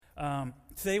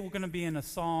Today we're going to be in a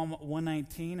Psalm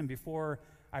 119, and before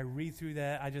I read through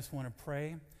that, I just want to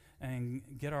pray and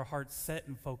get our hearts set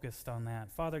and focused on that.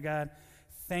 Father God,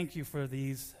 thank you for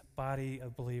these body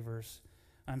of believers.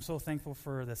 I'm so thankful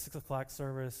for the 6 o'clock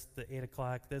service, the 8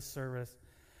 o'clock, this service.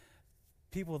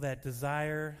 People that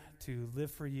desire to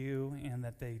live for you and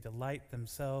that they delight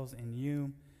themselves in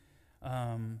you,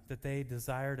 that they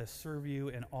desire to serve you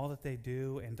in all that they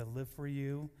do and to live for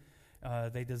you.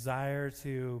 They desire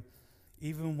to,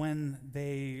 even when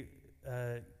they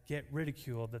get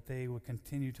ridiculed, that they would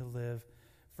continue to live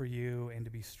for you and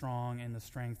to be strong in the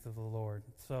strength of the Lord.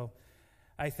 So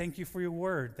I thank you for your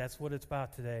word. That's what it's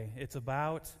about today. It's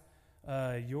about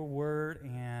your word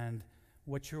and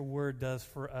what your word does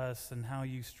for us and how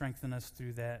you strengthen us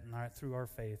through that and through our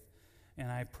faith.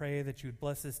 And I pray that you would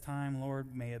bless this time,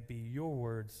 Lord. May it be your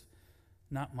words,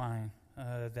 not mine,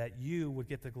 that you would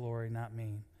get the glory, not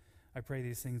me. I pray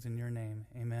these things in your name.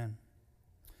 Amen.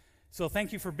 So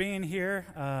thank you for being here.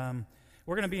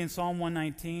 We're going to be in Psalm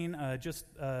 119.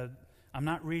 I'm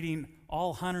not reading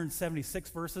all 176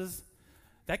 verses.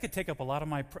 That could take up a lot of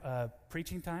my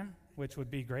preaching time, which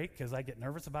would be great because I get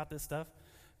nervous about this stuff.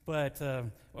 But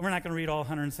we're not going to read all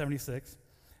 176.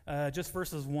 Just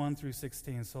verses 1 through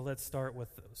 16. So let's start with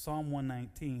Psalm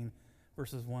 119,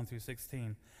 verses 1 through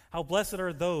 16. How blessed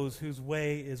are those whose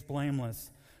way is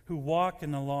blameless, who walk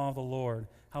in the law of the Lord.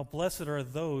 How blessed are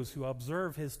those who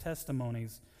observe his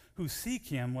testimonies, who seek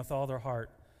him with all their heart.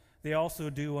 They also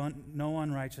do no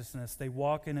unrighteousness. They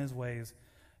walk in his ways.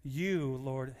 You,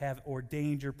 Lord, have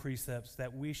ordained your precepts,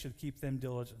 that we should keep them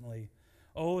diligently.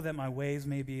 Oh, that my ways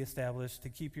may be established, to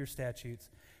keep your statutes.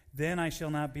 Then I shall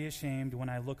not be ashamed when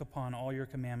I look upon all your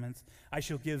commandments. I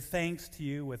shall give thanks to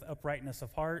you with uprightness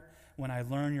of heart when I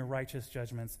learn your righteous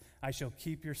judgments. I shall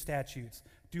keep your statutes.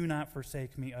 Do not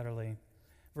forsake me utterly.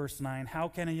 Verse 9, how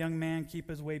can a young man keep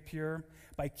his way pure?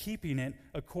 By keeping it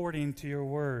according to your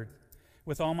word.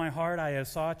 With all my heart I have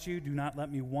sought you. Do not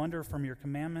let me wander from your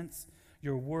commandments.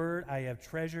 Your word I have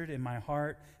treasured in my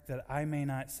heart, that I may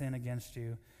not sin against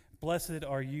you. Blessed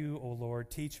are you, O Lord.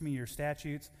 Teach me your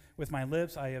statutes. With my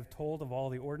lips I have told of all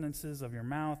the ordinances of your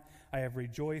mouth. I have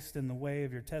rejoiced in the way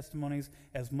of your testimonies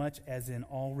as much as in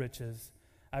all riches.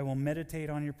 I will meditate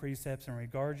on your precepts and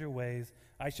regard your ways.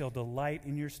 I shall delight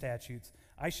in your statutes.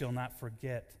 I shall not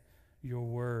forget your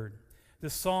word.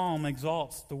 This psalm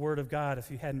exalts the word of God, if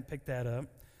you hadn't picked that up.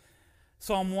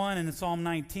 Psalm 1 and Psalm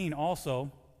 19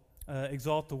 also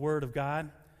exalt the word of God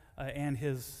and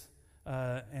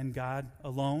God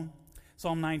alone.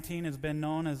 Psalm 19 has been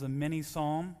known as a mini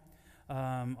psalm.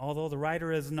 Although the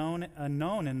writer is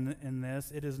unknown in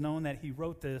this, it is known that he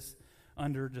wrote this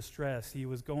under distress. He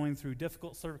was going through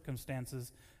difficult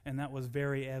circumstances, and that was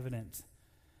very evident.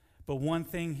 But one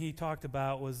thing he talked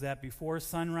about was that before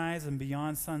sunrise and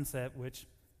beyond sunset, which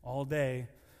all day,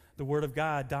 the word of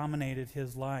God dominated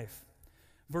his life.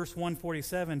 Verse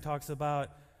 147 talks about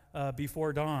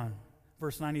before dawn.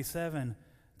 Verse 97,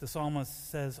 the psalmist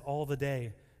says all the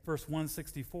day. Verse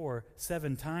 164,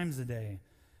 7 times a day.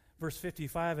 Verse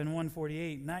 55 and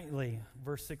 148, nightly.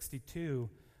 Verse 62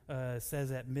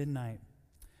 says at midnight.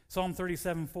 Psalm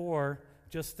 37:4,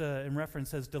 just in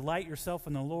reference, says, delight yourself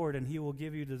in the Lord, and he will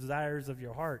give you the desires of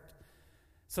your heart.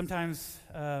 Sometimes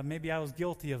maybe I was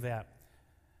guilty of that.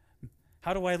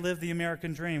 How do I live the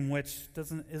American dream, which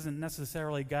isn't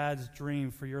necessarily God's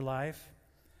dream for your life?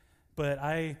 But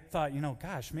I thought,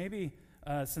 gosh, maybe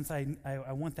since I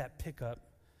want that pickup,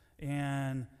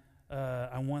 and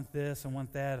I want this, I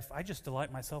want that, if I just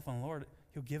delight myself in the Lord,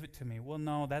 he'll give it to me. Well,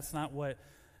 no, that's not what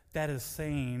that is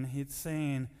saying. It's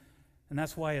saying, and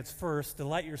that's why it's first,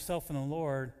 delight yourself in the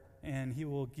Lord, and he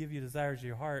will give you desires of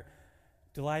your heart.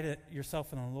 Delight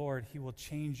yourself in the Lord, he will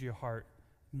change your heart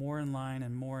more in line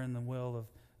and more in the will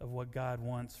of what God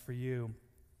wants for you.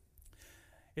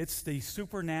 It's the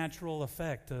supernatural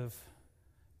effect of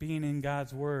being in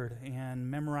God's word and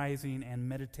memorizing and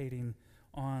meditating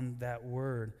on that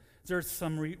word. There's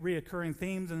some reoccurring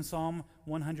themes in Psalm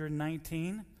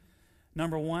 119.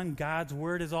 Number one, God's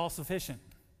word is all sufficient.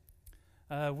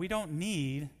 We don't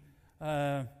need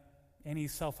any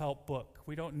self-help book.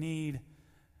 We don't need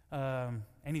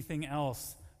anything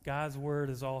else. God's word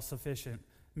is all sufficient,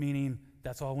 meaning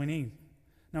that's all we need.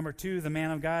 Number two, the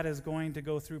man of God is going to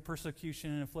go through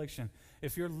persecution and affliction.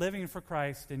 If you're living for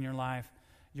Christ in your life,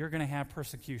 you're going to have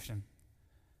persecution.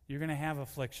 You're going to have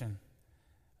affliction.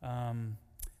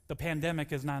 The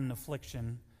pandemic is not an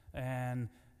affliction, and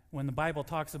when the Bible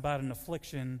talks about an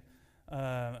affliction,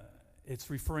 it's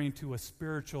referring to a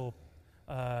spiritual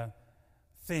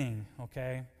thing,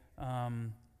 okay?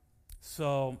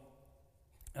 So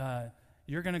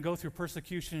you're going to go through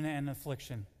persecution and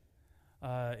affliction.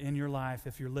 in your life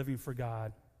if you're living for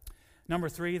God. Number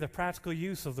 3, the practical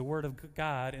use of the Word of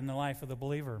God in the life of the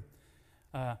believer.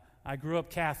 I grew up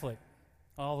Catholic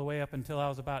all the way up until I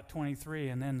was about 23,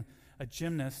 and then a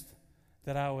gymnast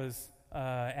that I was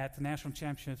at the national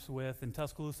championships with in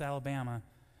Tuscaloosa, Alabama,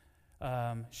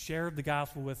 shared the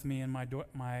gospel with me in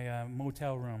my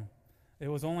motel room. It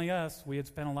was only us. We had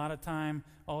spent a lot of time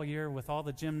all year with all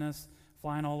the gymnasts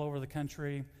flying all over the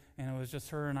country, and it was just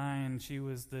her and I, and she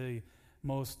was the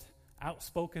most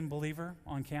outspoken believer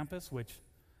on campus, which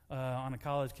on a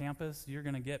college campus, you're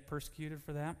going to get persecuted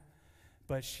for that.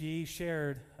 But she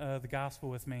shared the gospel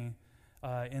with me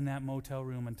in that motel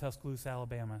room in Tuscaloosa,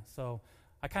 Alabama. So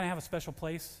I kind of have a special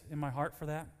place in my heart for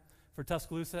that, for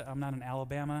Tuscaloosa. I'm not an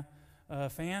Alabama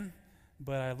fan,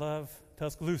 but I love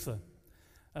Tuscaloosa.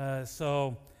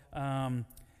 But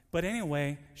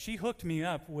anyway, she hooked me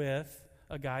up with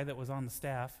a guy that was on the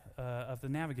staff of the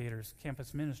Navigators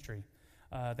campus ministry.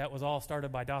 That was all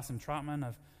started by Dawson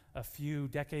Trotman a few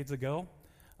decades ago,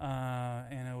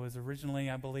 and it was originally,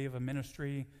 I believe, a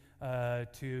ministry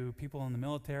to people in the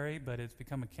military, but it's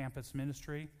become a campus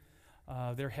ministry.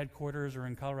 Their headquarters are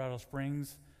in Colorado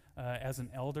Springs. As an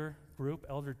elder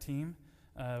team,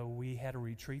 we had a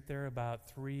retreat there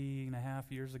about 3.5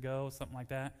 years ago, something like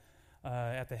that,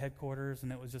 at the headquarters,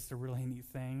 and it was just a really neat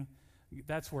thing.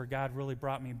 That's where God really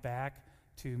brought me back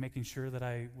to making sure that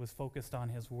I was focused on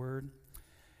His Word.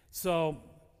 So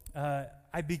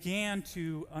I began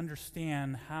to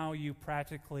understand how you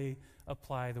practically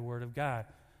apply the Word of God.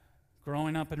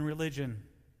 Growing up in religion,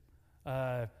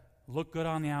 look good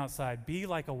on the outside. Be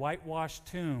like a whitewashed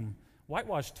tomb.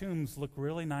 Whitewashed tombs look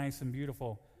really nice and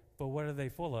beautiful, but what are they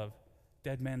full of?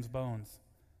 Dead men's bones.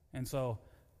 And so,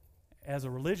 as a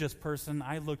religious person,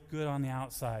 I looked good on the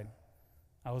outside.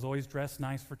 I was always dressed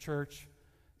nice for church,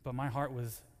 but my heart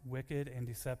was wicked and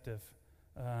deceptive.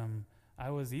 I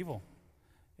was evil.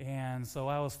 And so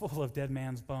I was full of dead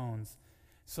man's bones.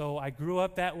 So I grew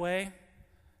up that way.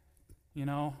 You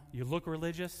know, you look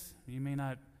religious. You may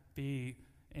not be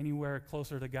anywhere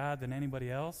closer to God than anybody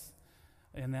else.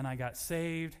 And then I got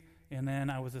saved, and then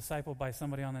I was discipled by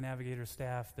somebody on the Navigator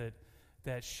staff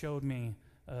that showed me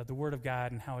the Word of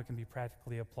God and how it can be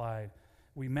practically applied.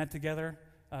 We met together.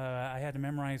 I had to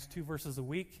memorize 2 verses a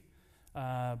week,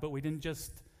 but we didn't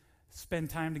just spend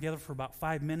time together for about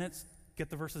 5 minutes, get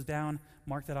the verses down,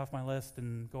 mark that off my list,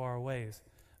 and go our ways.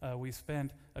 We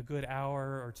spent a good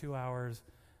hour or 2 hours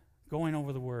going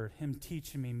over the Word, Him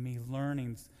teaching me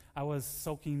learning. I was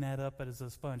soaking that up as a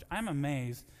sponge. I'm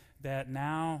amazed that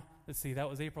now, that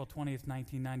was April 20th,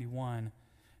 1991,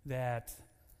 that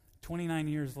 29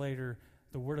 years later,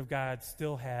 the Word of God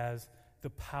still has the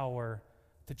power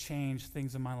to change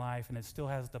things in my life, and it still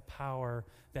has the power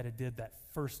that it did that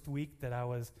first week that I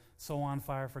was so on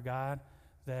fire for God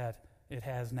that it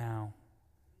has now.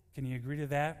 Can you agree to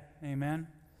that? Amen?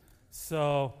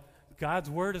 So, God's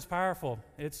Word is powerful.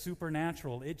 It's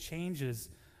supernatural. It changes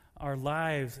our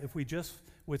lives if we just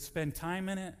would spend time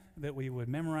in it, that we would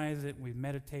memorize it, we'd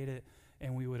meditate it,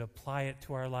 and we would apply it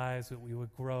to our lives, that we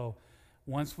would grow.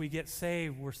 Once we get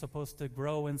saved, we're supposed to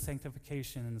grow in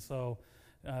sanctification, and so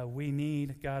we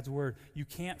need God's Word. You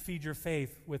can't feed your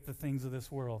faith with the things of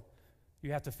this world.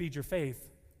 You have to feed your faith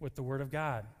with the Word of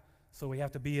God. So we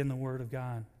have to be in the Word of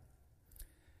God.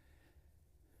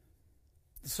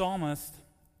 The psalmist,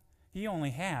 he only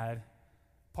had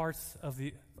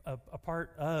a part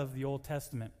of the Old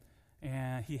Testament,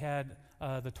 and he had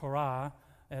the Torah,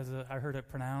 as I heard it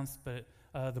pronounced, but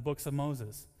the books of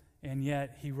Moses. And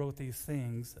yet he wrote these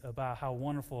things about how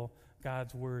wonderful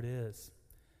God's Word is.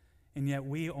 And yet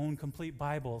we own complete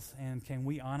Bibles, and can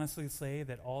we honestly say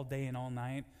that all day and all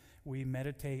night we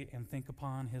meditate and think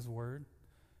upon His Word?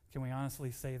 Can we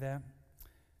honestly say that?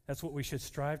 That's what we should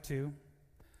strive to,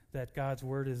 that God's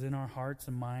Word is in our hearts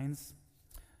and minds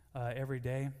every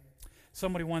day.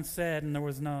 Somebody once said, and there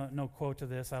was no quote to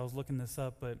this, I was looking this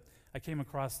up, but I came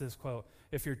across this quote: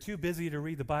 if you're too busy to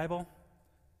read the Bible,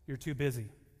 you're too busy.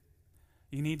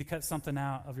 You need to cut something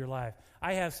out of your life.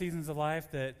 I have seasons of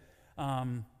life that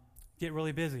get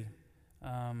really busy,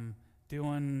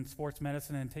 doing sports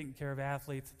medicine and taking care of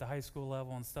athletes at the high school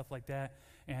level and stuff like that,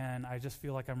 and I just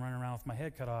feel like I'm running around with my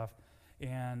head cut off,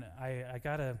 and I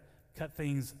got to cut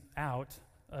things out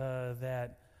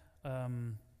that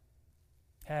aren't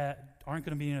going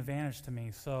to be an advantage to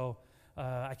me. So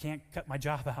I can't cut my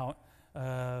job out,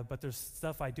 but there's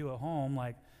stuff I do at home,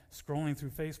 like scrolling through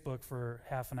Facebook for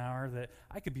half an hour, that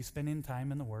I could be spending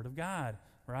time in the Word of God,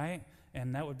 right?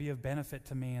 And that would be of benefit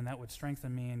to me, and that would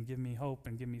strengthen me and give me hope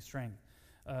and give me strength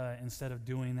instead of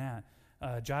doing that.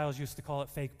 Giles used to call it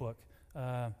fake book.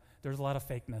 There's a lot of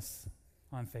fakeness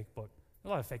on Facebook. a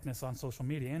lot of fakeness on social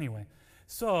media anyway.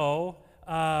 So,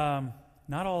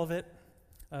 not all of it.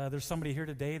 There's somebody here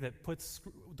today that puts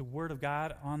the Word of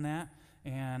God on that,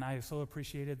 and I so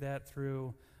appreciated that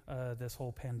through this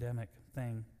whole pandemic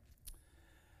thing.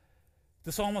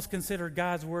 The psalmist considered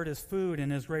God's Word as food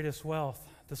and his greatest wealth.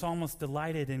 The psalmist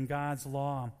delighted in God's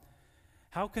law.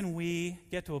 How can we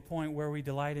get to a point where we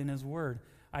delight in his Word?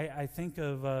 I think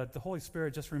of the Holy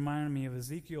Spirit just reminded me of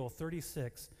Ezekiel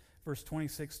 36, verse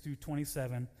 26 through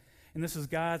 27. And this is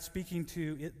God speaking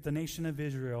to the nation of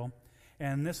Israel.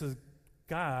 And this is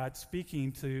God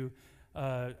speaking to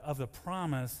of the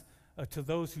promise to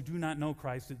those who do not know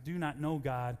Christ, that do not know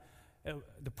God,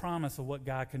 the promise of what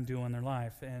God can do in their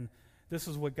life. And this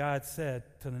is what God said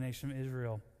to the nation of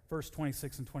Israel. Verse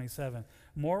 26 and 27.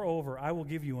 Moreover, I will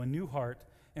give you a new heart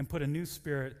and put a new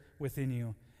spirit within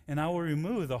you. And I will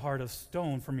remove the heart of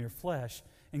stone from your flesh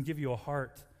and give you a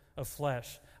heart of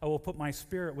flesh. I will put my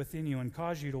spirit within you and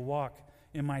cause you to walk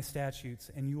in my statutes,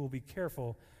 and you will be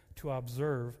careful to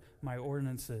observe my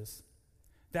ordinances.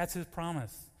 That's his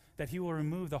promise, that he will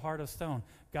remove the heart of stone.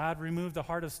 God removed the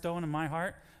heart of stone in my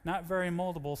heart. Not very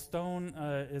moldable. Stone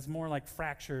is more like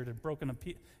fractured and broken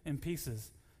in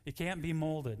pieces. It can't be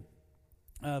molded.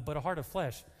 But a heart of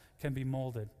flesh can be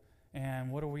molded.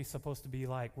 And what are we supposed to be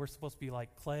like? We're supposed to be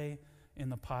like clay in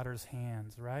the potter's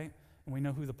hands, right? And we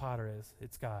know who the potter is.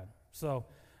 It's God. So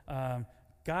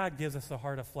God gives us a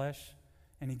heart of flesh,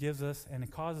 and he gives us and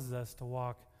it causes us to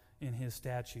walk in his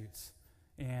statutes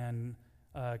and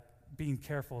being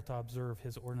careful to observe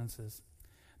his ordinances.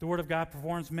 The Word of God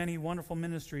performs many wonderful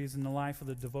ministries in the life of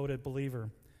the devoted believer.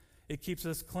 It keeps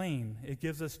us clean. It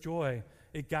gives us joy.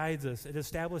 It guides us. It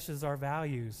establishes our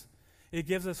values. It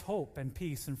gives us hope and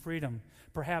peace and freedom.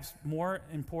 Perhaps more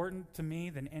important to me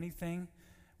than anything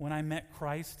when I met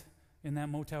Christ in that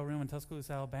motel room in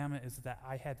Tuscaloosa, Alabama, is that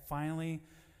I had finally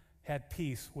had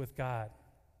peace with God.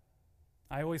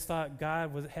 I always thought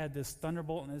God had this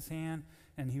thunderbolt in his hand,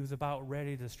 and he was about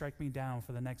ready to strike me down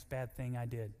for the next bad thing I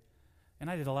did. And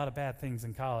I did a lot of bad things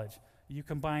in college. You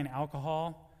combine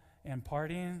alcohol and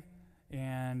partying,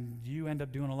 and you end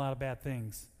up doing a lot of bad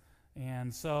things.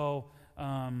 And so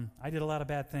I did a lot of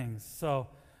bad things. So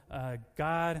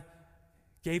God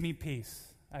gave me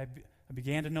peace. I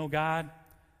began to know God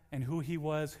and who he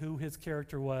was, who his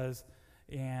character was,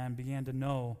 and began to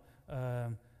know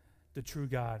the true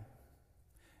God.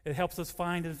 It helps us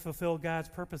find and fulfill God's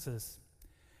purposes.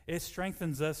 It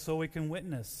strengthens us so we can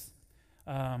witness.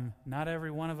 Not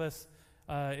every one of us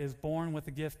is born with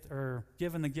the gift or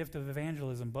given the gift of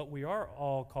evangelism, but we are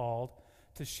all called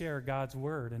to share God's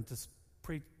word and to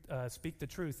speak the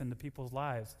truth into people's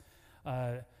lives.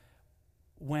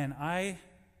 When I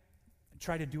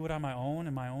try to do it on my own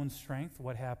in my own strength,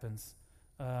 what happens?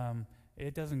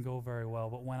 It doesn't go very well.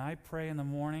 But when I pray in the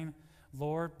morning,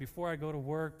 Lord, before I go to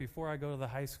work, before I go to the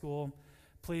high school,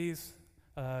 please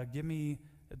give me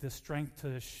the strength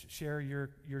to share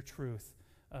your truth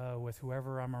with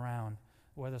whoever I'm around,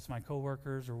 whether it's my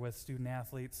coworkers or with student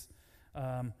athletes.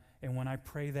 And when I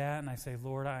pray that and I say,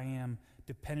 Lord, I am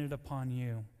dependent upon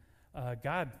you,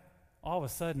 God, all of a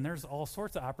sudden, there's all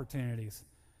sorts of opportunities.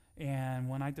 And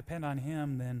when I depend on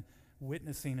him, then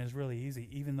witnessing is really easy,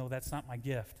 even though that's not my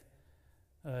gift.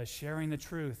 Sharing the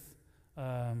truth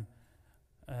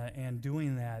and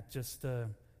doing that, just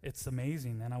it's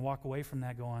amazing. And I walk away from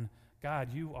that going,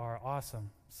 God, you are awesome.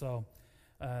 So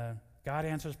God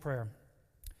answers prayer.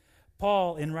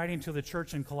 Paul, in writing to the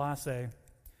church in Colossae,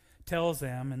 tells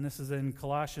them, and this is in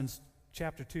Colossians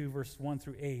chapter 2, verses 1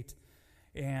 through 8,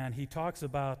 and he talks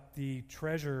about the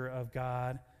treasure of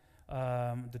God,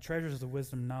 the treasures of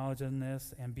wisdom, knowledge in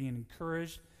this, and being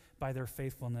encouraged by their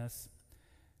faithfulness.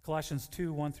 Colossians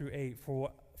 2, 1 through 8,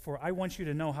 For I want you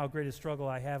to know how great a struggle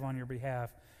I have on your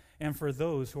behalf, and for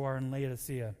those who are in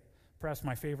Laodicea, perhaps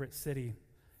my favorite city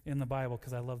in the Bible,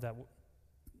 because I love that,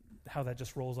 how that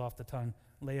just rolls off the tongue,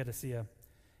 Laodicea.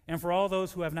 And for all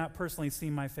those who have not personally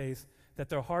seen my face, that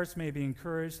their hearts may be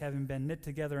encouraged, having been knit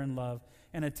together in love,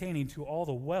 and attaining to all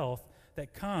the wealth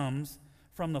that comes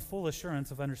from the full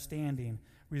assurance of understanding,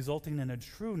 resulting in a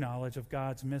true knowledge of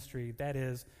God's mystery, that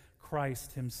is,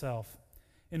 Christ himself,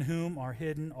 in whom are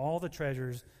hidden all the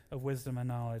treasures of wisdom and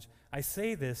knowledge. I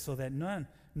say this so that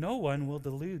no one will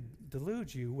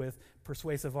delude you with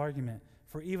persuasive argument.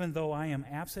 For even though I am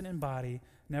absent in body,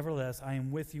 nevertheless I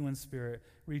am with you in spirit,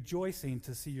 rejoicing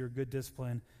to see your good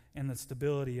discipline and the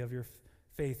stability of your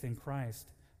faith in Christ.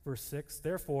 Verse 6,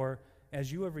 Therefore,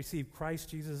 as you have received Christ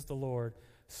Jesus the Lord,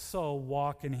 so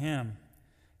walk in him,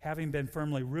 having been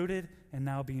firmly rooted and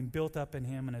now being built up in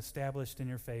him and established in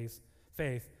your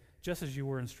faith, just as you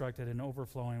were instructed, and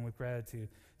overflowing with gratitude.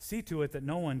 See to it that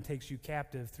no one takes you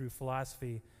captive through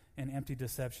philosophy and empty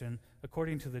deception,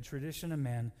 according to the tradition of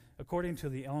men, according to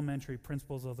the elementary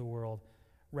principles of the world,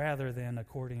 rather than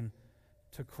according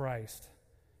to Christ.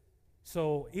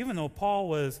 So even though Paul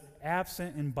was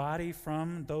absent in body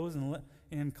from those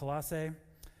in Colossae,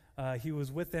 he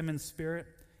was with them in spirit,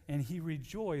 and he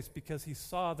rejoiced because he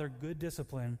saw their good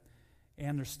discipline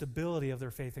and their stability of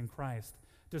their faith in Christ.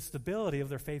 The stability of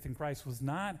their faith in Christ was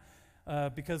not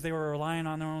because they were relying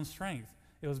on their own strength.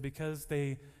 It was because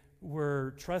they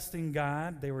were trusting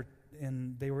God. They were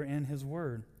in His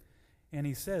Word. And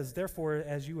he says, therefore,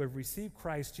 as you have received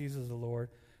Christ Jesus the Lord,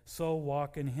 so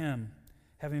walk in Him,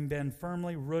 having been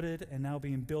firmly rooted and now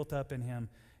being built up in Him.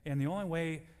 And the only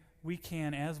way we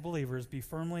can, as believers, be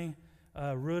firmly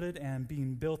rooted and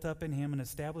being built up in Him and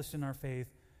established in our faith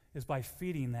is by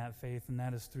feeding that faith, and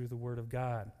that is through the Word of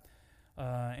God.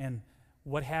 And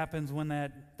what happens when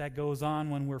that goes on,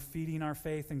 when we're feeding our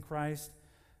faith in Christ?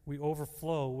 We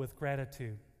overflow with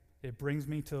gratitude. It brings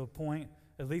me to a point,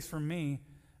 at least for me,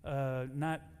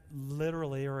 not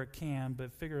literally, or it can,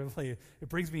 but figuratively, it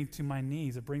brings me to my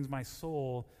knees. It brings my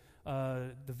soul,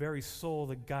 the very soul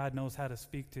that God knows how to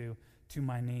speak to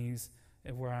my knees,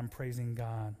 where I'm praising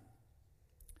God.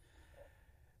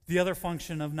 The other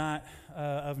function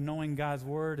of knowing God's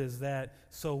Word is that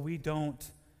so we don't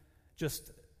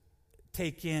just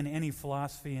take in any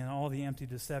philosophy and all the empty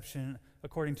deception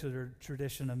according to the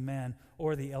tradition of men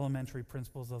or the elementary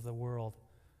principles of the world,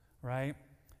 right?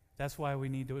 That's why we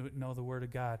need to know the Word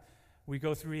of God. We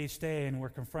go through each day and we're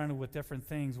confronted with different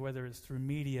things, whether it's through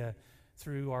media,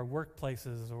 through our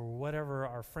workplaces, or whatever,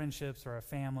 our friendships or our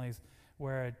families,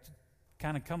 where it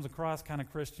kind of comes across kind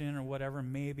of Christian or whatever,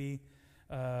 maybe.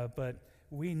 But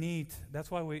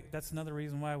that's another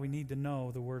reason why we need to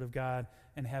know the Word of God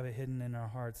and have it hidden in our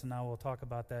hearts. And I will talk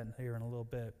about that here in a little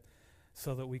bit,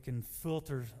 so that we can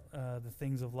filter the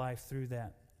things of life through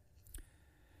that.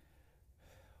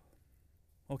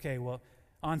 Okay, well,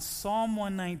 on Psalm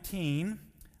 119,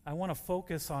 I want to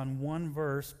focus on one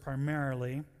verse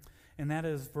primarily, and that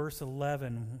is verse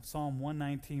 11, Psalm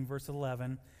 119, verse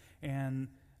 11. And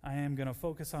I am going to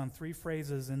focus on three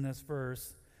phrases in this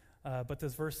verse, but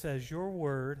this verse says, "Your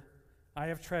word I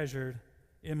have treasured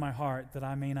in my heart, that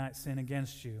I may not sin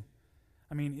against you."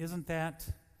 I mean, isn't that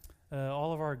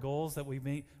all of our goals, that we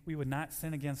would not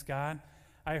sin against God?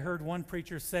 I heard one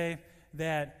preacher say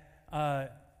that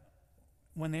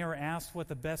when they were asked what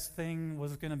the best thing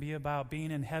was going to be about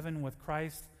being in heaven with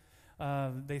Christ,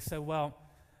 they said, well,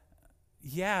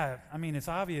 yeah, I mean, it's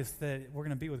obvious that we're going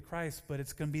to be with Christ, but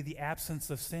it's going to be the absence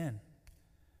of sin.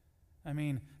 I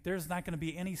mean, there's not going to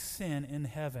be any sin in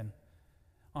heaven.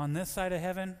 On this side of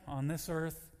heaven, on this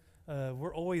earth,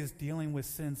 we're always dealing with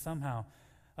sin somehow.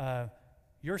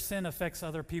 Your sin affects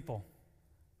other people,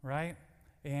 right?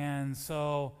 And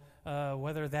so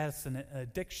whether that's an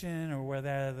addiction or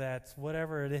whether that's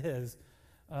whatever it is,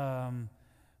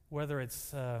 whether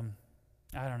it's,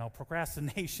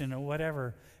 procrastination or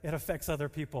whatever, it affects other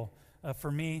people.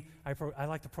 For me, I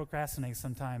like to procrastinate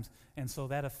sometimes, and so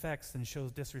that affects and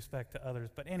shows disrespect to others.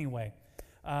 But anyway,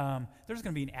 there's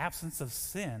going to be an absence of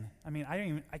sin. I mean,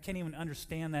 I can't even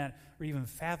understand that or even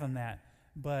fathom that,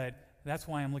 but that's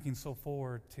why I'm looking so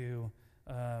forward to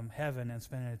heaven and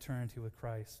spending eternity with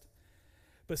Christ.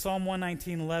 But Psalm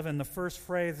 119:11, the first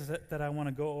phrase that I want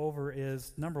to go over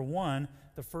is, number one,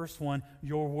 the first one,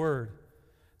 your word.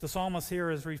 The psalmist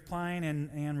here is replying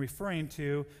and referring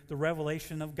to the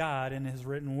revelation of God in His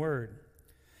written word.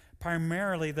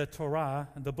 Primarily the Torah,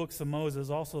 the books of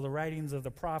Moses, also the writings of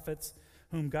the prophets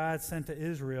whom God sent to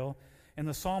Israel, and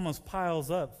the psalmist piles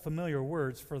up familiar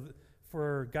words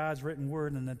for God's written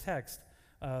word in the text.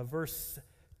 Verse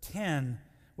 10,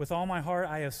 "With all my heart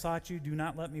I have sought you, do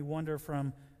not let me wander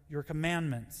from your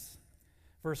commandments."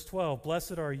 Verse 12,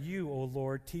 "Blessed are you, O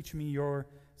Lord, teach me your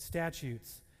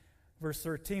statutes." Verse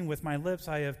 13, "With my lips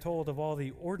I have told of all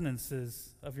the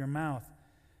ordinances of your mouth."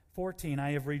 14,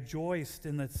 "I have rejoiced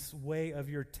in the way of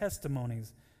your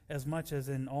testimonies as much as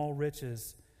in all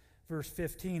riches." Verse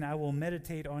 15, "I will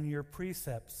meditate on your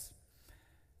precepts."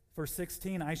 Verse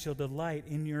 16, "I shall delight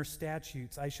in your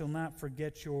statutes. I shall not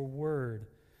forget your word."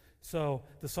 So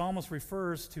the psalmist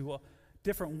refers to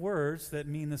different words that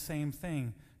mean the same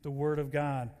thing, the word of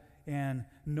God. And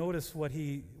notice what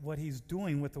he's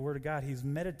doing with the word of God. He's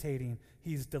meditating,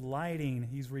 he's delighting,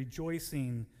 he's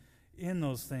rejoicing in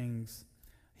those things.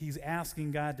 He's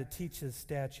asking God to teach His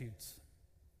statutes.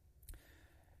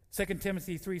 2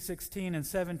 Timothy 3:16 and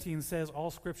 17 says,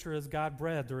 "All Scripture is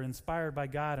God-breathed." They're inspired by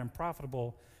God and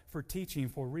profitable for teaching,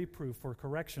 for reproof, for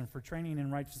correction, for training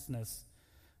in righteousness,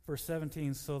 Verse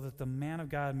 17, so that the man of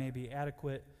God may be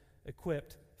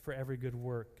equipped for every good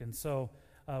work. And so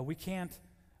we can't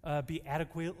be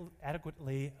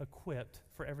adequately equipped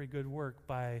for every good work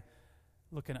by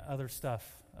looking at other stuff,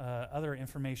 other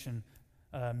information,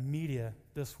 media,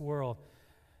 this world.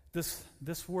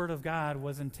 This Word of God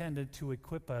was intended to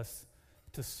equip us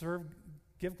to serve,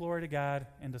 give glory to God,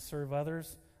 and to serve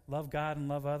others, love God and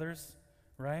love others,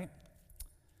 right?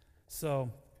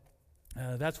 So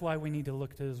that's why we need to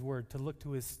look to His Word, to look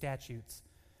to His statutes.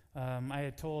 I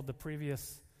had told the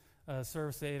previous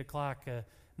service at 8 o'clock,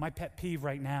 my pet peeve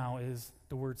right now is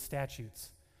the word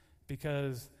statutes,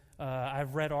 because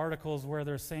I've read articles where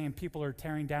they're saying people are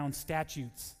tearing down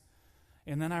statutes.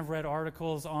 And then I've read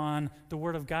articles on the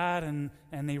Word of God, and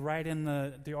they write in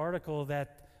the article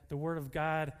that the Word of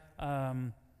God,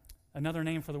 another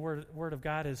name for the Word of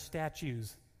God is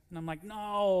statues. And I'm like,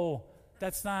 no,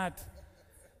 that's not.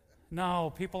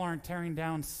 No, people aren't tearing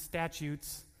down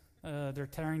statutes. They're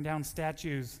tearing down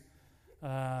statues.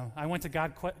 I went to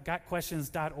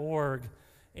gotquestions.org,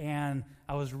 and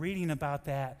I was reading about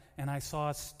that, and I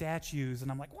saw statues, and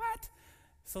I'm like, what?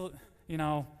 So,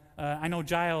 I know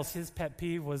Giles, his pet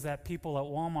peeve was that people at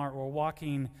Walmart were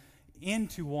walking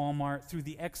into Walmart through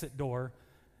the exit door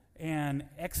and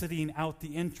exiting out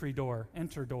the enter door.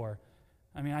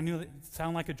 I mean, I knew it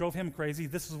sounded like it drove him crazy.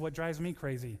 This is what drives me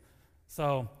crazy.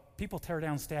 So people tear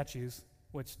down statues,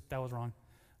 which that was wrong.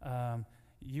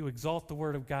 You exalt the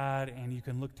Word of God, and you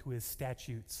can look to His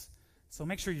statutes. So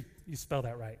make sure you spell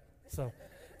that right. So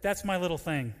that's my little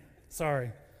thing.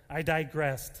 Sorry, I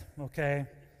digressed, okay?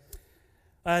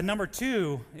 Number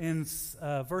 2, in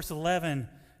verse 11,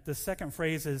 the second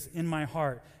phrase is in my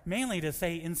heart, mainly to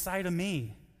say inside of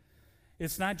me.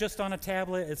 It's not just on a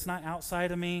tablet. It's not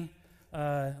outside of me.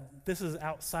 This is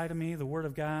outside of me, the Word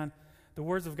of God. The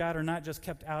words of God are not just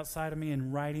kept outside of me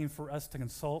in writing for us to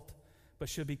consult, but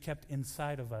should be kept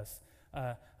inside of us.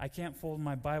 I can't fold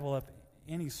my Bible up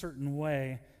any certain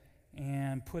way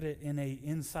and put it in a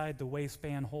inside the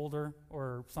waistband holder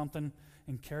or something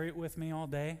and carry it with me all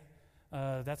day.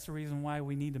 That's the reason why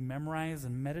we need to memorize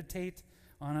and meditate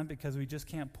on it, because we just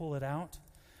can't pull it out.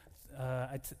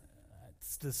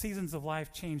 The seasons of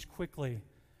life change quickly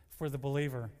for the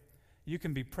believer. You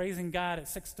can be praising God at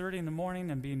 6:30 in the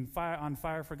morning and being on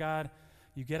fire for God.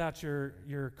 You get out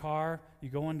your car, you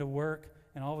go into work,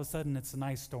 and all of a sudden it's an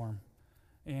ice storm.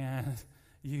 And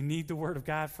you need the Word of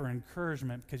God for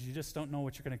encouragement, because you just don't know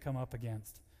what you're going to come up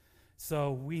against.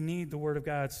 So we need the Word of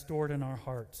God stored in our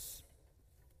hearts.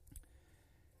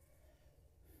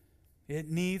 It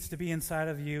needs to be inside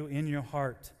of you, in your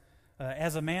heart.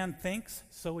 As a man thinks,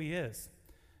 so he is.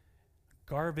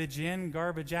 Garbage in,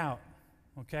 garbage out.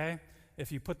 Okay?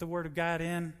 If you put the Word of God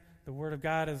in, the Word of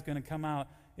God is going to come out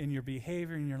in your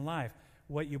behavior, in your life.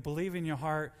 What you believe in your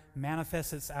heart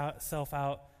manifests itself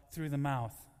out through the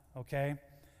mouth. Okay?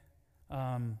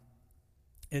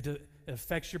 It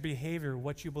affects your behavior,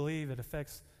 what you believe. It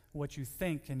affects what you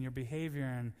think and your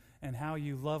behavior and how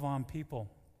you love on people.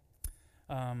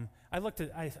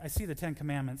 I see the 10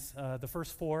 Commandments. The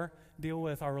first 4 deal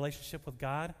with our relationship with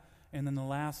God, and then the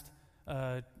last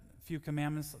few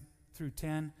commandments through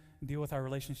 10 deal with our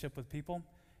relationship with people.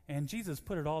 And Jesus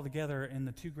put it all together in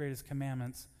the 2 greatest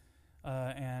commandments.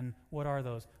 And what are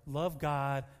those? Love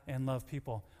God and love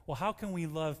people. Well, how can we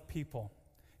love people?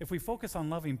 If we focus on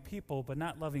loving people but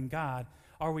not loving God,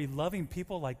 are we loving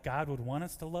people like God would want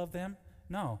us to love them?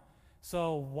 No.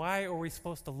 So why are we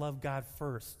supposed to love God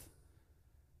first?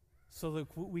 So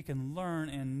that we can learn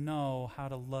and know how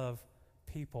to love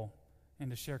people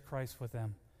and to share Christ with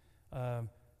them.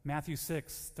 Matthew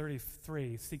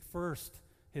 6:33, seek first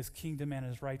His kingdom and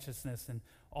His righteousness, and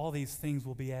all these things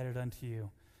will be added unto you.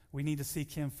 We need to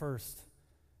seek Him first,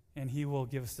 and He will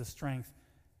give us the strength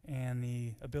and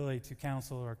the ability to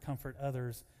counsel or comfort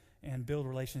others and build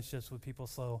relationships with people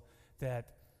so that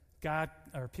God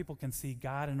or people can see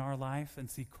God in our life and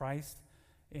see Christ,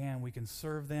 and we can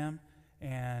serve them,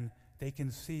 and they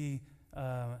can see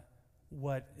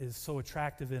what is so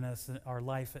attractive in us in our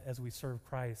life as we serve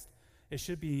Christ. They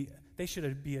should be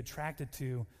attracted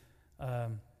to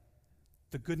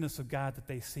the goodness of God that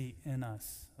they see in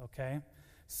us, okay?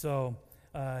 So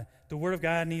the Word of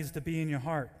God needs to be in your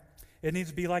heart. It needs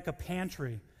to be like a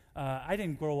pantry. I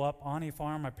didn't grow up on a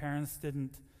farm. My parents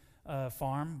didn't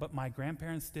farm, but my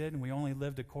grandparents did, and we only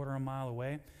lived a quarter of a mile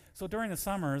away. So during the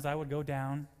summers, I would go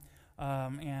down,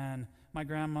 and my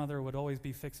grandmother would always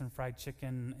be fixing fried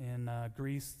chicken in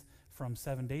grease from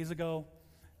 7 days ago.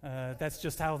 That's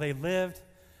just how they lived.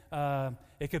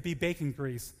 It could be bacon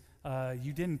grease.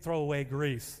 You didn't throw away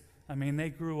grease. I mean, they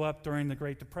grew up during the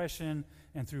Great Depression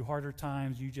and through harder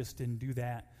times. You just didn't do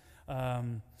that.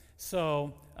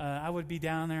 So I would be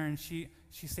down there, and she'd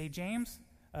say, James,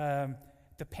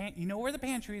 you know where the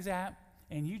pantry is at,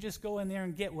 and you just go in there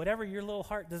and get whatever your little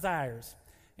heart desires.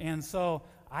 And so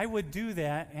I would do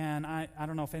that, and I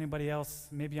don't know if anybody else,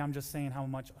 maybe I'm just saying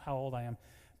how old I am,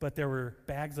 but there were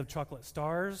bags of chocolate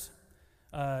stars,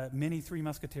 mini Three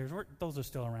Musketeers, those are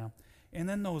still around, and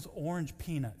then those orange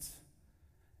peanuts.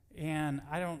 And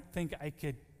I don't think I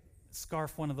could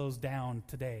scarf one of those down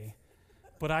today,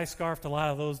 but I scarfed a lot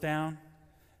of those down.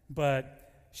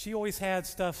 But she always had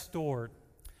stuff stored.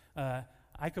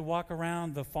 I could walk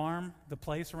around the farm, the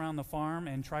place around the farm,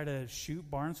 and try to shoot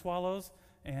barn swallows.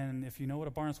 And if you know what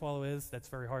a barn swallow is, that's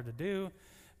very hard to do.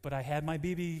 But I had my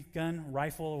BB gun,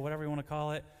 rifle, or whatever you want to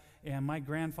call it, and my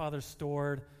grandfather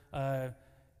stored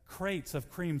crates of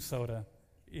cream soda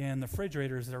in the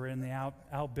refrigerators that are in the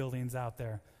outbuildings out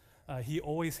there. He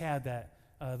always had that,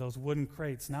 those wooden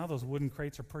crates. Now those wooden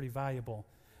crates are pretty valuable.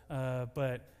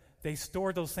 But they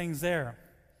stored those things there.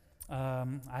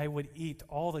 I would eat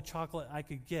all the chocolate I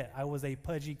could get. I was a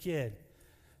pudgy kid.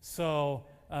 So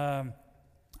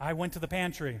I went to the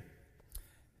pantry,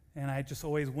 and I just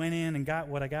always went in and got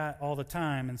what I got all the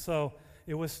time. And so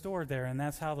it was stored there, and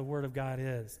that's how the Word of God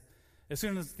is. As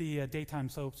soon as the daytime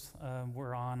soaps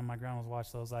were on and my grandma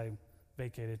watched those, I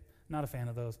vacated. Not a fan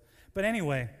of those. But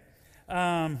anyway,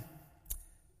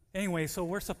 so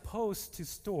we're supposed to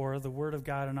store the Word of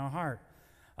God in our heart.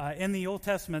 In the Old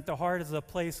Testament, the heart is a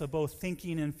place of both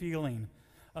thinking and feeling.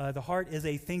 The heart is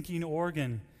a thinking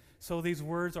organ. So these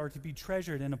words are to be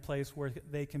treasured in a place where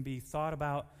they can be thought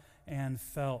about and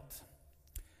felt.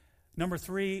 Number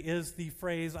 3 is the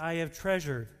phrase, I have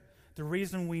treasured. The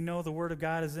reason we know the Word of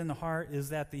God is in the heart is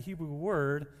that the Hebrew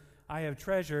word, I have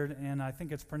treasured, and I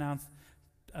think it's pronounced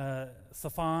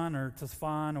Tsaphan or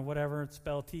Tsaphan or whatever, it's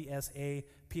spelled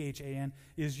T-S-A-P-H-A-N,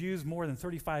 is used more than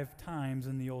 35 times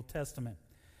in the Old Testament.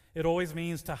 It always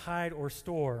means to hide or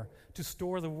store, to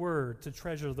store the Word, to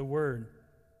treasure the Word.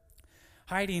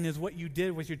 Hiding is what you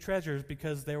did with your treasures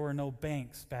because there were no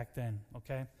banks back then,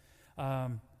 okay?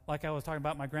 Like I was talking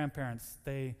about my grandparents,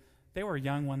 they were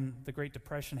young when the Great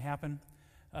Depression happened,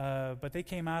 but they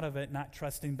came out of it not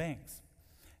trusting banks.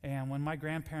 And when my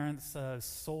grandparents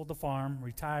sold the farm,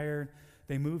 retired,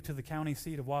 they moved to the county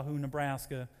seat of Wahoo,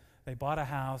 Nebraska. They bought a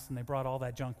house, and they brought all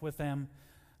that junk with them.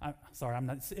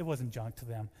 It wasn't junk to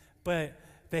them. But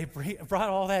they brought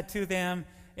all that to them,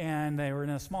 and they were in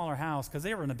a smaller house, because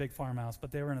they were in a big farmhouse,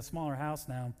 but they were in a smaller house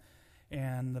now,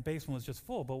 and the basement was just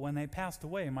full. But when they passed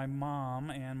away, my mom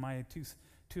and my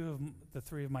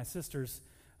three of my sisters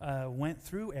went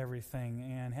through everything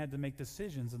and had to make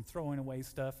decisions and throwing away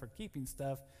stuff or keeping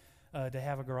stuff to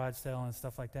have a garage sale and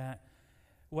stuff like that.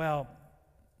 Well,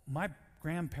 my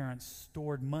grandparents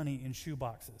stored money in shoe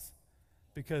boxes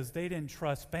because they didn't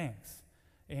trust banks.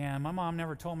 And my mom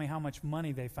never told me how much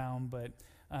money they found, but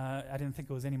I didn't think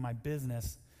it was any of my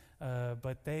business.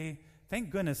 But thank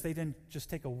goodness they didn't just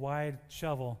take a wide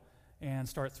shovel and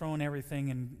start throwing everything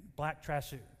in black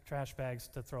trash bags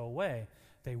to throw away.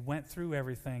 They went through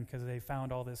everything because they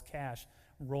found all this cash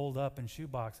rolled up in shoe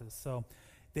boxes. So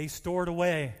they stored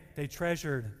away. They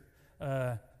treasured.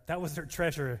 That was their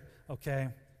treasure, okay?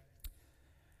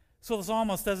 So the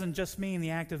psalmist doesn't just mean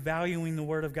the act of valuing the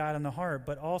Word of God in the heart,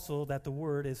 but also that the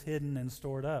Word is hidden and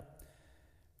stored up.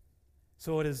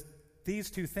 So it is these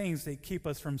two things that keep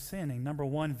us from sinning. Number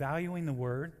 1, valuing the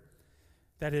Word,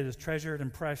 that it is treasured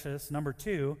and precious. Number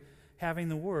 2, having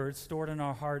the Word stored in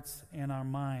our hearts and our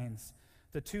minds.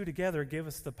 The two together give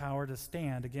us the power to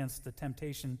stand against the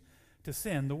temptation to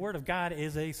sin. The Word of God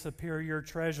is a superior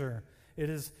treasure. It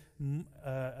is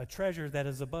a treasure that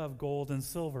is above gold and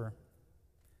silver.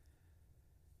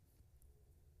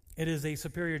 It is a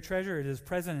superior treasure. It is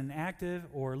present and active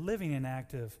or living and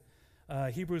active.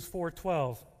 Hebrews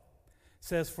 4:12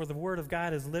 says, For the Word of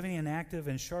God is living and active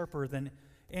and sharper than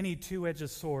any two-edged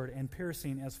sword, and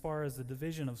piercing as far as the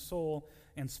division of soul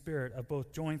and spirit, of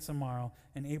both joints and marrow,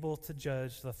 and able to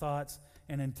judge the thoughts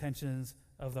and intentions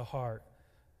of the heart.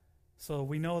 So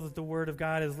we know that the Word of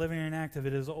God is living and active.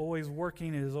 It is always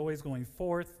working. It is always going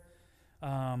forth.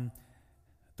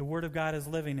 The Word of God is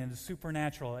living and is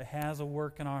supernatural. It has a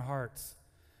work in our hearts.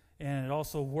 And it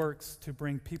also works to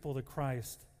bring people to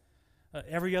Christ.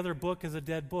 Every other book is a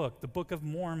dead book. The Book of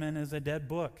Mormon is a dead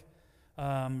book.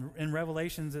 In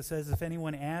Revelations, it says, if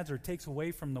anyone adds or takes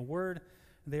away from the Word,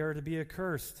 they are to be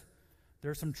accursed.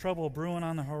 There's some trouble brewing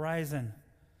on the horizon.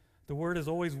 The Word is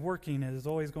always working. It is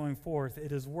always going forth.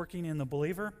 It is working in the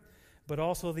believer, but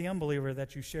also the unbeliever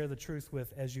that you share the truth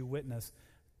with as you witness.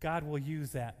 God will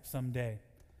use that someday.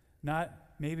 Not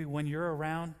maybe when you're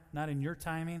around, not in your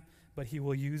timing, but he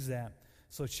will use that.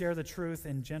 So share the truth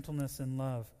in gentleness and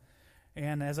love.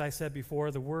 And as I said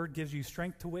before, the word gives you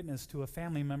strength to witness to a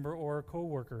family member or a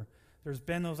coworker. There's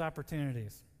been those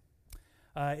opportunities.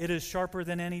 It is sharper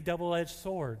than any double-edged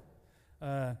sword.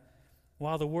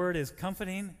 While the word is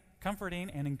comforting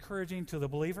and encouraging to the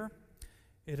believer,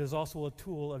 it is also a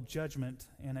tool of judgment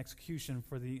and execution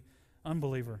for the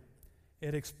unbeliever.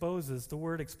 The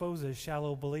word exposes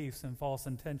shallow beliefs and false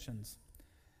intentions.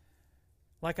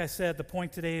 Like I said, the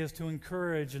point today is to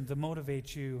encourage and to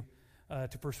motivate you,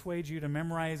 to persuade you to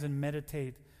memorize and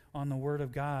meditate on the Word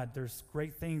of God. There's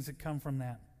great things that come from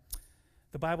that.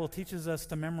 The Bible teaches us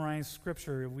to memorize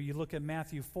Scripture. We look at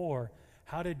Matthew 4.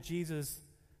 How did Jesus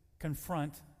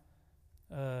confront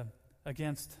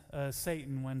against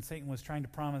Satan when Satan was trying to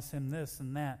promise him this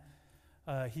and that?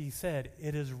 He said,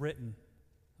 "It is written."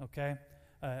 Okay?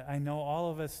 I know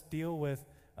all of us deal with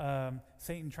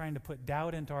Satan trying to put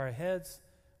doubt into our heads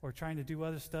or trying to do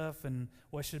other stuff, and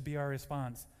what should be our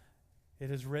response? It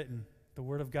is written. The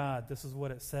Word of God. This is what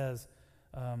it says.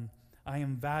 I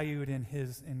am valued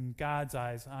in God's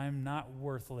eyes. I am not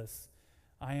worthless.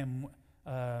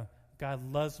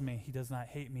 God loves me. He does not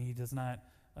hate me. He does not,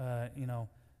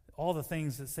 all the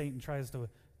things that Satan tries to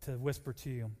whisper to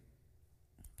you.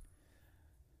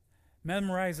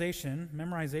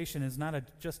 Memorization is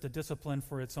not just a discipline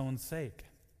for its own sake.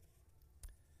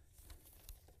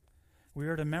 We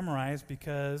are to memorize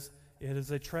because it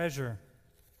is a treasure.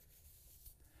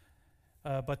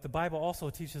 But the Bible also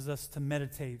teaches us to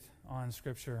meditate on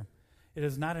Scripture. It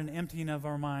is not an emptying of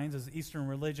our minds, as Eastern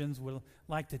religions would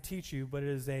like to teach you, but it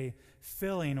is a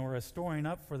filling or a storing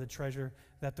up for the treasure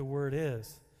that the Word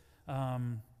is. I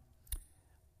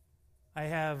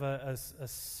have a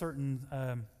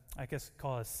certain, I guess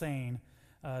call it a saying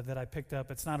that I picked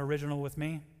up. It's not original with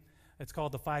me. It's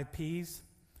called the 5 Ps,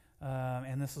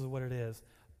 and this is what it is.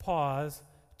 Pause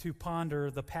to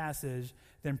ponder the passage,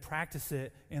 then practice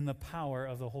it in the power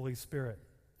of the Holy Spirit.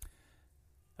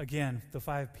 Again, the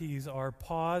 5 Ps are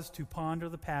pause to ponder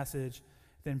the passage,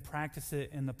 then practice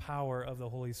it in the power of the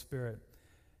Holy Spirit.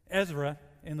 Ezra,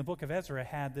 in the book of Ezra,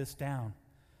 had this down.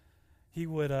 He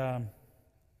would, Ezra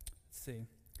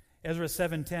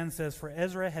 7:10 says, "For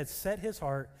Ezra had set his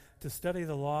heart to study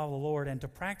the law of the Lord and to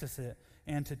practice it,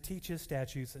 and to teach his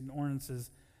statutes and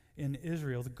ordinances in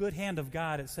Israel." The good hand of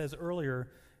God, it says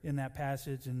earlier in that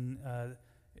passage, and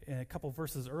in a couple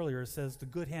verses earlier, it says the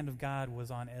good hand of God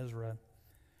was on Ezra.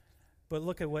 But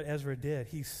look at what Ezra did.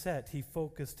 He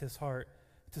focused his heart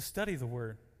to study the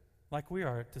Word, like we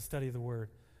are to study the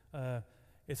Word.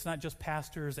 It's not just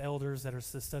pastors, elders that are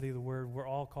to study the Word. We're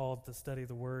all called to study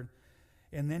the Word.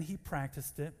 And then he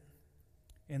practiced it,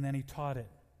 and then he taught it.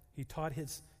 He taught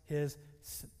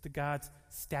God's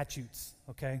statutes,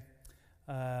 okay?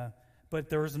 But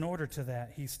there was an order to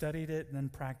that. He studied it and then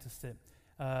practiced it.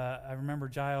 I remember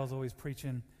Giles always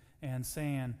preaching and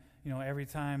saying, every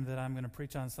time that I'm going to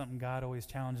preach on something, God always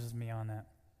challenges me on that,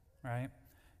 right?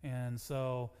 And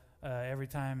so every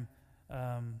time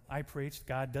I preach,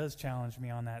 God does challenge me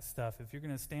on that stuff. If you're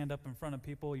going to stand up in front of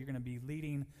people, you're going to be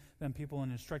leading them people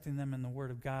and instructing them in the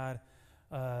Word of God,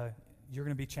 you're going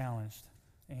to be challenged.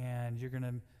 And you're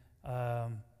going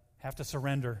to have to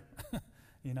surrender,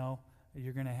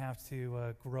 You're going to have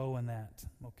to grow in that,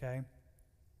 okay?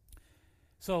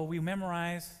 So we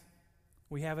memorize,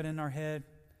 we have it in our head,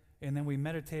 and then we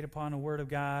meditate upon the Word of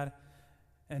God.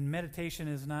 And meditation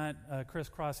is not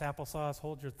crisscross applesauce,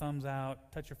 hold your thumbs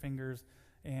out, touch your fingers,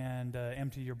 and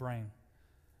empty your brain.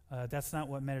 That's not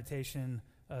what meditation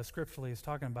scripturally is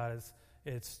talking about.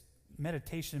 It's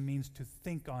meditation means to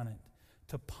think on it,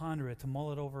 to ponder it, to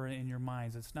mull it over in your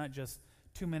minds. It's not just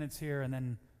 2 minutes here and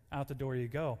then out the door you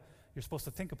go. You're supposed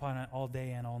to think upon it all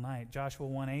day and all night. Joshua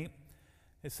 1:8,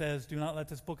 it says, "Do not let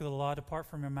this book of the law depart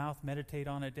from your mouth. Meditate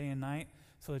on it day and night,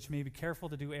 so that you may be careful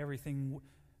to do everything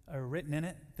written in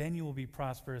it. Then you will be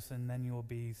prosperous, and then you will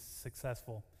be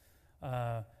successful."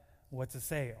 What's it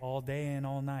say? All day and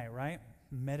all night, right?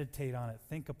 Meditate on it.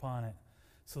 Think upon it.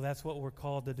 So that's what we're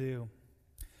called to do.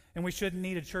 And we shouldn't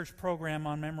need a church program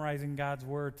on memorizing God's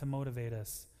Word to motivate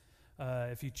us.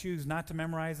 If you choose not to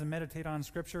memorize and meditate on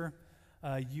Scripture,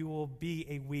 you will be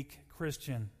a weak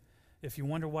Christian. If you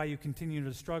wonder why you continue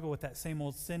to struggle with that same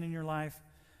old sin in your life,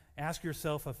 ask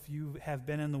yourself if you have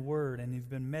been in the Word and you've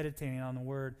been meditating on the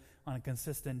Word on a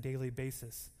consistent daily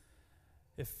basis.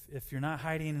 If you're not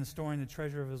hiding and storing the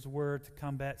treasure of His Word to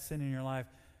combat sin in your life,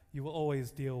 you will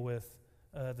always deal with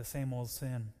the same old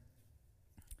sin.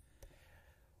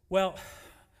 Well,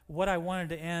 what I wanted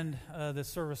to end this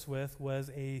service with was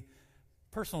a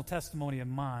personal testimony of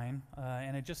mine,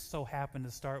 and it just so happened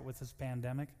to start with this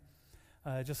pandemic.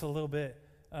 Just a little bit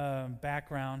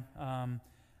background.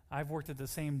 I've worked at the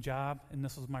same job, and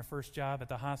this was my first job at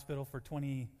the hospital for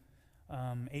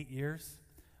 28 years.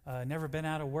 Never been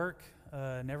out of work,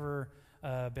 never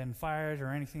been fired or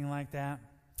anything like that.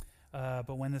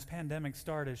 But when this pandemic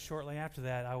started, shortly after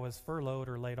that, I was furloughed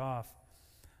or laid off.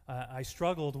 I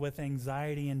struggled with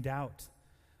anxiety and doubt.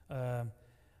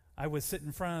 I would sit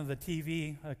in front of the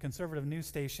TV, a conservative news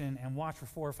station, and watch for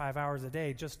 4 or 5 hours a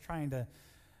day, just trying to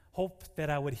hope that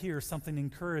I would hear something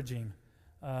encouraging.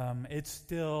 It's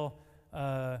still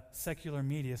secular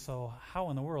media, so how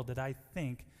in the world did I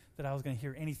think that I was going to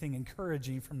hear anything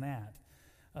encouraging from that?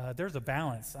 There's a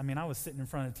balance. I mean, I was sitting in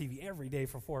front of the TV every day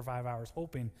for 4 or 5 hours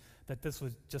hoping that this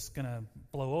was just going to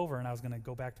blow over and I was going to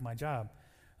go back to my job.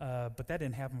 But that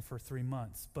didn't happen for 3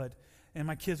 months. And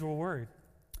my kids were worried.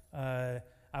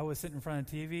 I was sitting in front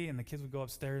of the TV, and the kids would go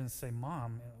upstairs and say,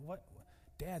 "Mom, what?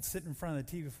 Dad's sitting in front of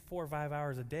the TV for 4 or 5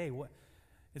 hours a day. What?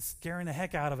 It's scaring the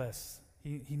heck out of us.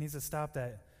 He needs to stop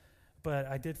that." But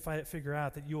I did figure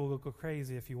out that you will go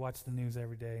crazy if you watch the news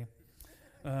every day.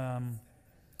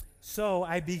 So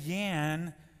I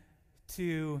began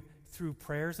to, through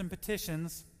prayers and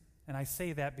petitions, and I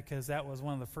say that because that was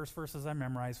one of the first verses I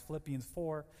memorized, Philippians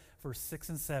 4, verse 6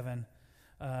 and 7.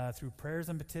 Through prayers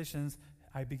and petitions,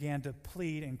 I began to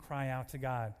plead and cry out to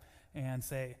God and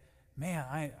say,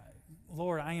 "Man,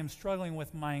 Lord, I am struggling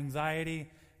with my anxiety,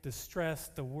 the stress,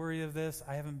 the worry of this.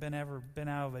 I haven't ever been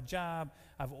out of a job.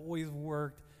 I've always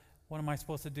worked. What am I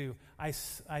supposed to do?" I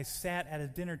sat at a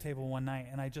dinner table one night,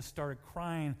 and I just started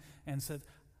crying and said,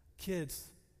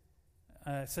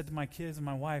 I said to my kids and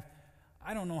my wife,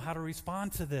 "I don't know how to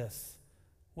respond to this.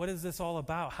 What is this all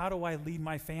about? How do I lead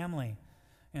my family?"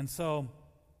 And so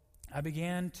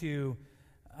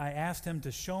I asked him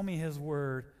to show me his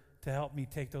word to help me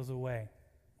take those away.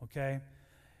 Okay?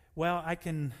 Well,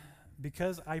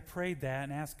 because I prayed that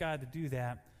and asked God to do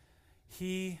that,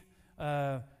 he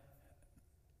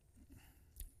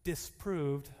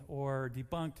disproved or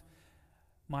debunked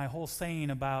my whole saying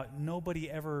about nobody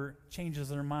ever changes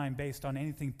their mind based on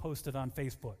anything posted on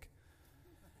Facebook.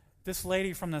 This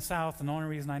lady from the South, and the only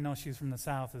reason I know she's from the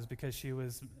South is because she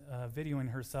was videoing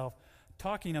herself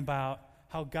talking about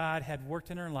how God had worked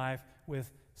in her life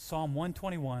with Psalm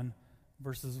 121,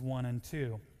 verses 1 and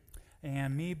 2.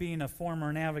 And me being a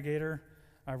former navigator,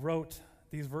 I wrote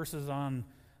these verses on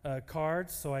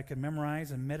cards so I could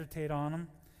memorize and meditate on them.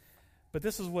 But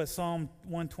this is what Psalm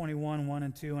 121, 1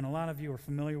 and 2, and a lot of you are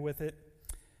familiar with it.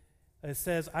 It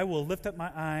says, "I will lift up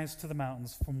my eyes to the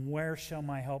mountains. From where shall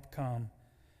my help come?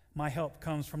 My help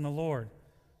comes from the Lord,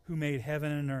 who made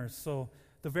heaven and earth." So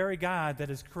the very God that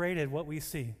has created what we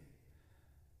see,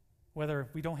 whether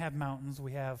we don't have mountains,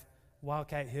 we have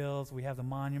Wildcat Hills, we have the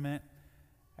monument,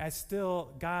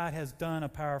 God has done a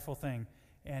powerful thing.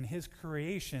 And his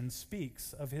creation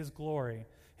speaks of his glory.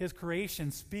 His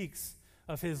creation speaks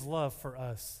of his love for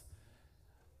us.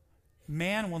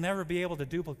 Man will never be able to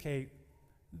duplicate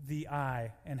the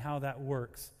eye and how that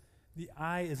works. The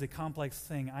eye is a complex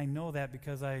thing. I know that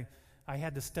because I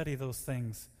had to study those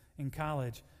things in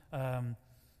college.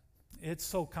 It's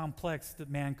so complex that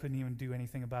man couldn't even do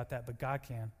anything about that, but God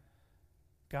can.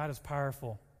 God is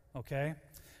powerful, okay?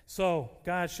 So,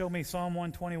 God showed me Psalm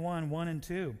 121, 1 and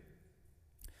 2.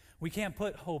 We can't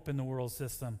put hope in the world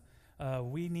system.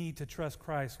 We need to trust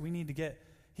Christ.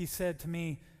 He said to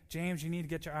me, "James, you need to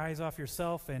get your eyes off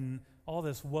yourself and all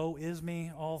this woe is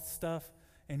me, all stuff,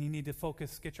 and you need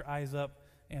to get your eyes up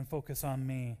and focus on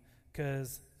me,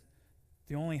 because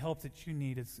the only help that you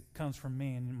need comes from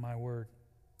me and my word,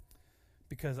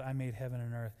 because I made heaven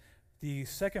and earth." The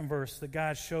second verse that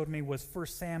God showed me was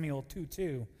 1 Samuel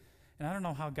 2:2. And I don't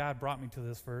know how God brought me to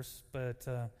this verse, but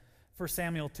 1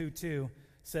 Samuel 2:2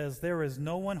 says, "There is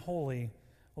no one holy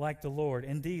like the Lord.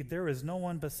 Indeed, there is no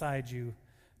one beside you,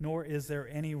 nor is there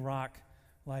any rock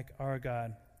like our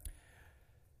God."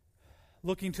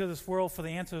 Looking to this world for the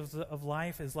answers of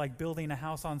life is like building a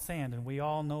house on sand, and we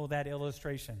all know that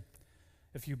illustration.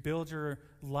 If you build your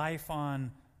life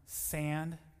on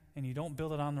sand and you don't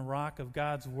build it on the rock of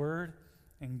God's word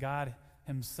and God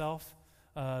himself,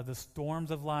 the storms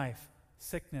of life,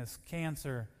 sickness,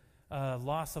 cancer,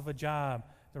 loss of a job,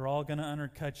 they're all going to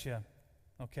undercut you,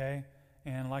 okay?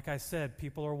 And like I said,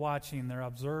 people are watching, they're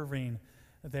observing,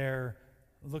 they're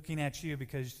looking at you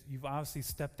because you've obviously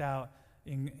stepped out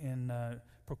and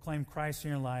proclaimed Christ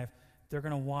in your life. They're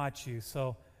going to watch you.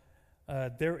 So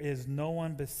there is no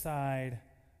one beside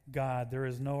God.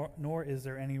 Nor is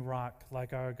there any rock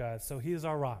like our God. So he is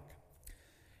our rock.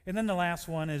 And then the last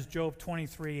one is Job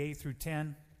 23, 8 through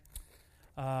 10.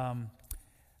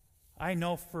 I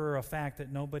know for a fact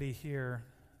that nobody here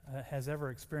has ever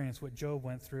experienced what Job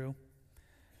went through.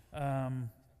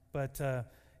 But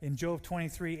in Job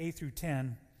 23, 8 through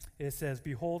 10, it says,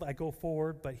 "Behold, I go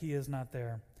forward, but he is not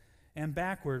there, and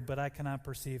backward, but I cannot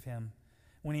perceive him.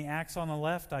 When he acts on the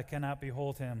left, I cannot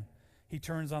behold him. He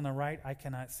turns on the right, I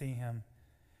cannot see him.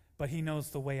 But he knows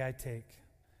the way I take.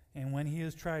 And when he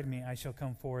has tried me, I shall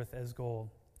come forth as gold."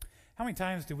 How many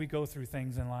times do we go through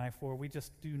things in life where we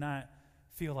just do not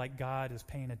feel like God is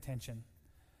paying attention?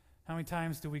 How many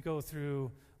times do we go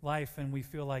through life and we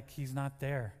feel like he's not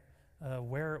there?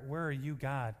 Where are you,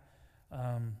 God?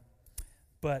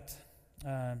 But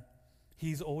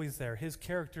he's always there. His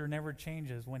character never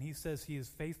changes. When he says he is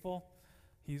faithful,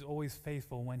 he's always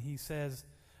faithful. When he says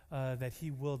that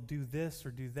he will do this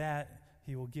or do that,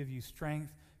 he will give you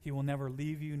strength. He will never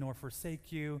leave you nor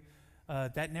forsake you.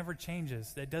 That never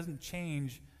changes. That doesn't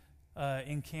change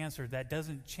in cancer. That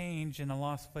doesn't change in the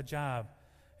loss of a job.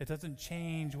 It doesn't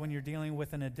change when you're dealing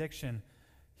with an addiction.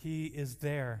 He is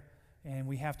there, and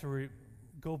we have to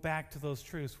go back to those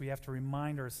truths. We have to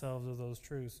remind ourselves of those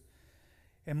truths.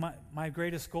 And my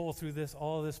greatest goal through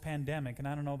all of this pandemic, and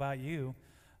I don't know about you,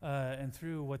 and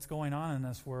through what's going on in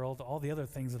this world, all the other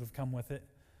things that have come with it,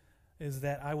 is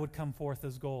that I would come forth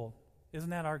as gold.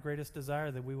 Isn't that our greatest desire,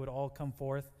 that we would all come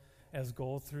forth as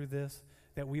gold through this?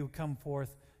 That we would come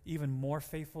forth even more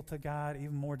faithful to God,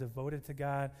 even more devoted to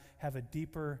God, have a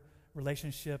deeper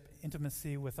relationship,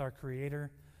 intimacy with our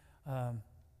Creator.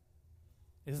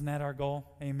 Isn't that our goal?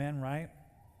 Amen, right?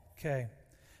 Okay.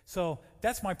 So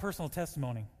that's my personal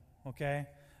testimony, okay?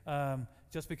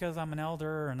 Just because I'm an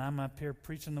elder and I'm up here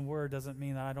preaching the Word doesn't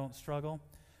mean that I don't struggle.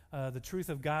 The truth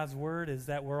of God's Word is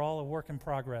that we're all a work in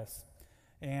progress.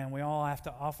 And we all have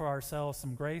to offer ourselves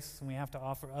some grace, and we have to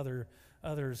offer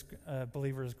others,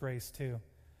 believers, grace too.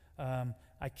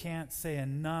 I can't say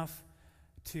enough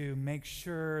to make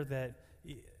sure that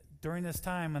during this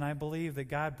time, and I believe that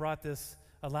God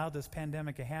allowed this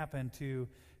pandemic to happen to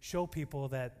show people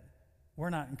that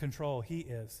we're not in control, He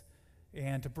is.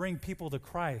 And to bring people to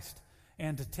Christ,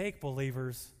 and to take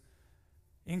believers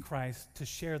in Christ to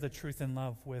share the truth and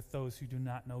love with those who do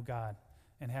not know God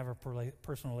and have a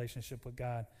personal relationship with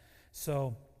God.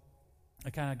 So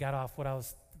I kind of got off what I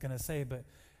was going to say, but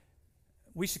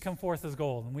we should come forth as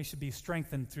gold, and we should be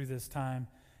strengthened through this time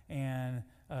and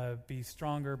be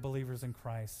stronger believers in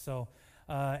Christ. So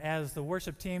as the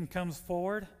worship team comes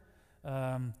forward,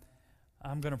 I'm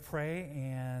going to pray,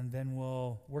 and then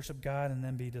we'll worship God and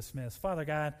then be dismissed. Father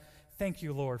God, thank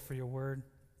you, Lord, for your word.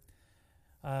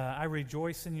 I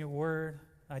rejoice in your word.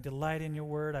 I delight in your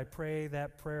word. I pray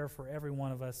that prayer for every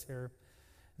one of us here,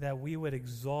 that we would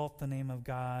exalt the name of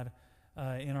God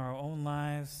in our own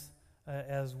lives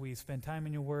as we spend time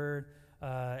in your word,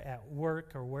 at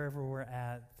work or wherever we're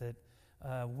at,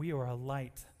 that we are a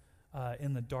light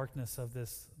in the darkness of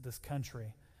this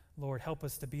country. Lord, help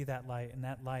us to be that light, and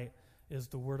that light is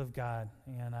the word of God.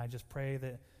 And I just pray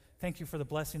that, thank you for the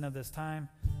blessing of this time.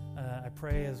 I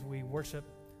pray as we worship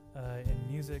in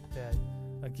music that,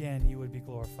 again, you would be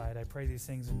glorified. I pray these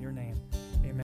things in your name. Amen.